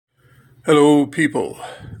Hello, people.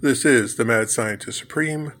 This is the Mad Scientist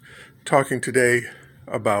Supreme talking today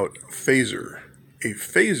about Phazer. A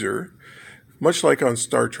phaser, much like on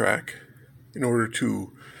Star Trek, in order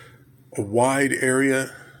to a wide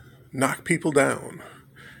area, knock people down,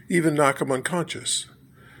 even knock them unconscious.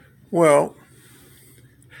 Well,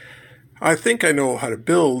 I think I know how to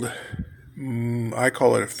build, I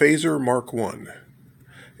call it a Phazer Mark I.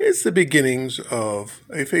 It's the beginnings of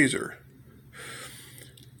a phaser.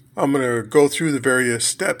 I'm going to go through the various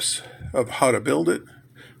steps of how to build it.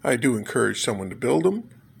 I do encourage someone to build them.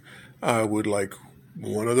 I would like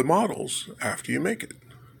one of the models after you make it.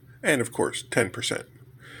 And of course, 10%.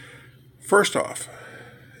 First off,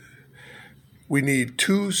 we need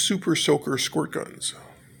 2 Super Soaker squirt guns,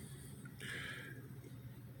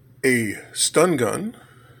 a stun gun,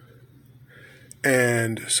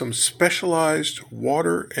 and some specialized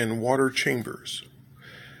water and water chambers.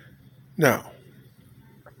 Now,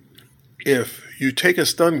 if you take a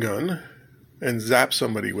stun gun and zap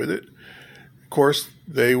somebody with it, of course,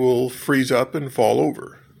 they will freeze up and fall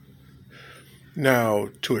over. Now,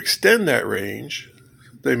 to extend that range,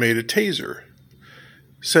 they made a taser.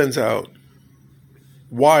 Sends out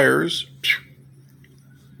wires,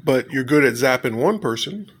 but you're good at zapping one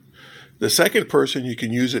person. The second person, you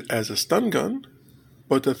can use it as a stun gun,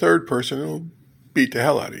 but the third person will beat the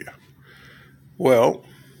hell out of you. Well,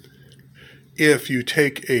 if you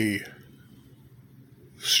take a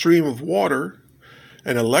stream of water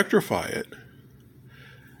and electrify it,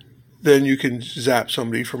 then you can zap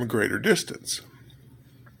somebody from a greater distance.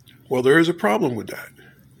 Well, there is a problem with that.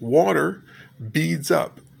 Water beads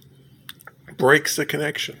up, breaks the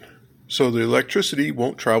connection, so the electricity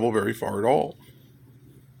won't travel very far at all.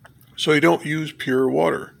 So you don't use pure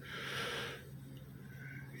water.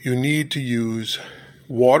 You need to use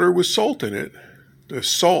water with salt in it. The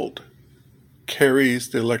salt carries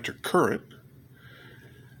the electric current,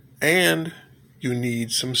 and you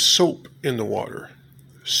need some soap in the water.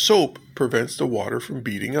 Soap prevents the water from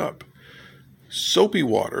beating up. Soapy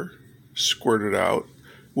water, squirted out,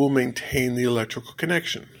 will maintain the electrical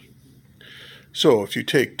connection. So if you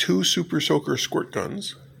take 2 Super Soaker squirt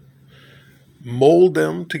guns, mold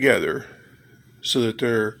them together so that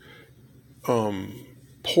their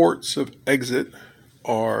ports of exit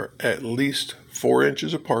are at least 4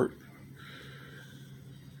 inches apart,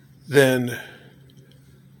 then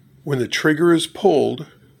when the trigger is pulled,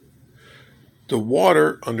 the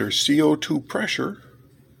water under CO2 pressure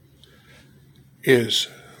is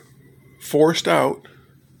forced out,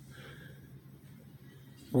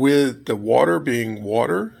 with the water being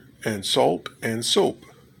water and salt and soap.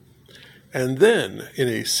 And then in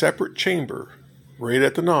a separate chamber, right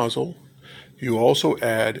at the nozzle, you also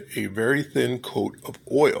add a very thin coat of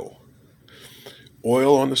oil.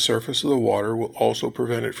 Oil on the surface of the water will also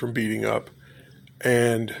prevent it from beating up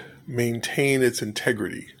and maintain its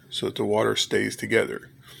integrity so that the water stays together.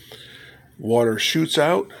 Water shoots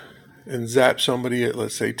out and zaps somebody at,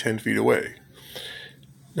 let's say, 10 feet away.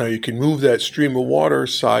 Now you can move that stream of water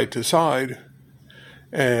side to side,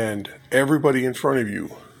 and everybody in front of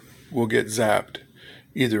you will get zapped,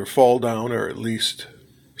 either fall down or at least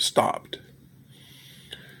stopped.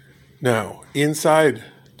 Now, inside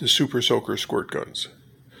the Super Soaker squirt guns,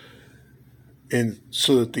 and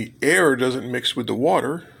so that the air doesn't mix with the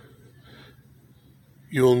water,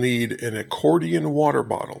 you'll need an accordion water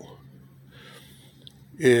bottle.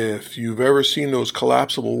 If you've ever seen those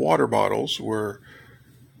collapsible water bottles where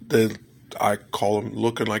I call them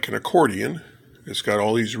looking like an accordion, it's got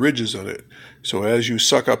all these ridges on it. So as you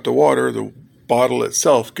suck up the water, the bottle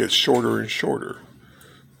itself gets shorter and shorter.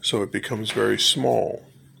 So it becomes very small.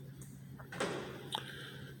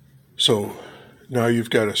 So now you've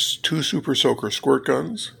got 2 Super Soaker squirt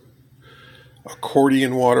guns,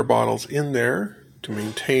 accordion water bottles in there to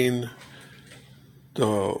maintain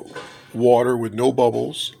the water with no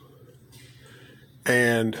bubbles,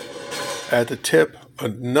 and at the tip,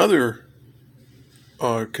 another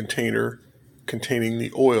container containing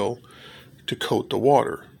the oil to coat the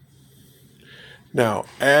water. Now,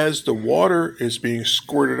 as the water is being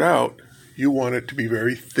squirted out, you want it to be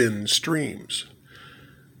very thin streams.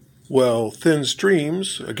 Well, thin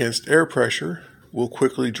streams against air pressure will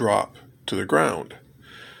quickly drop to the ground.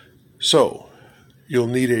 So, you'll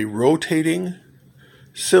need a rotating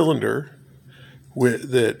cylinder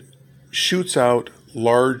that shoots out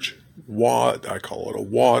large wad, I call it a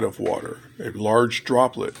wad of water, a large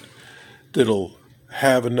droplet that'll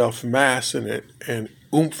have enough mass in it and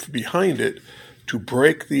oomph behind it to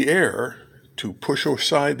break the air, to push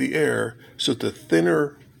aside the air so that the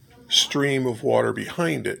thinner stream of water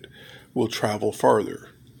behind it will travel farther.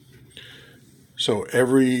 So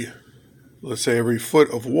every let's say every foot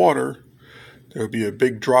of water, there will be a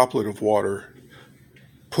big droplet of water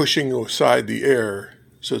pushing aside the air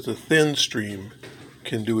so that the thin stream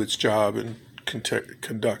can do its job and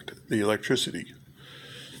conduct the electricity.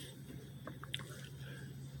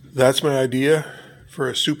 That's my idea for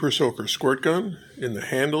a super soaker squirt gun. In the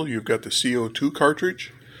handle, you've got the CO2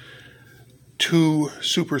 cartridge. 2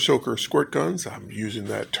 super soaker squirt guns. I'm using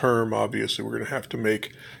that term. Obviously, we're going to have to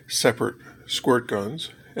make separate squirt guns.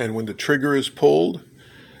 And when the trigger is pulled,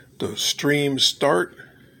 the streams start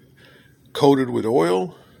coated with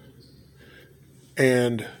oil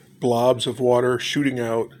and blobs of water shooting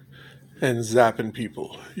out and zapping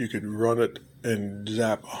people. You could run it and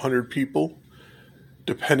zap 100 people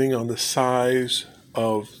depending on the size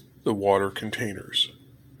of the water containers.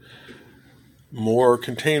 More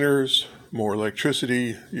containers, more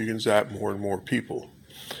electricity, you can zap more and more people.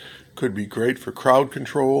 Could be great for crowd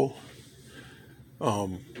control,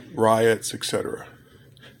 riots, etc.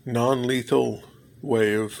 Non-lethal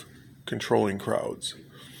way of controlling crowds.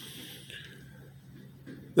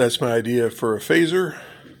 That's my idea for a phaser.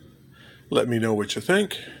 Let me know what you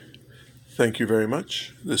think. Thank you very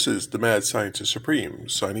much. This is the Mad Scientist Supreme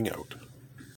signing out.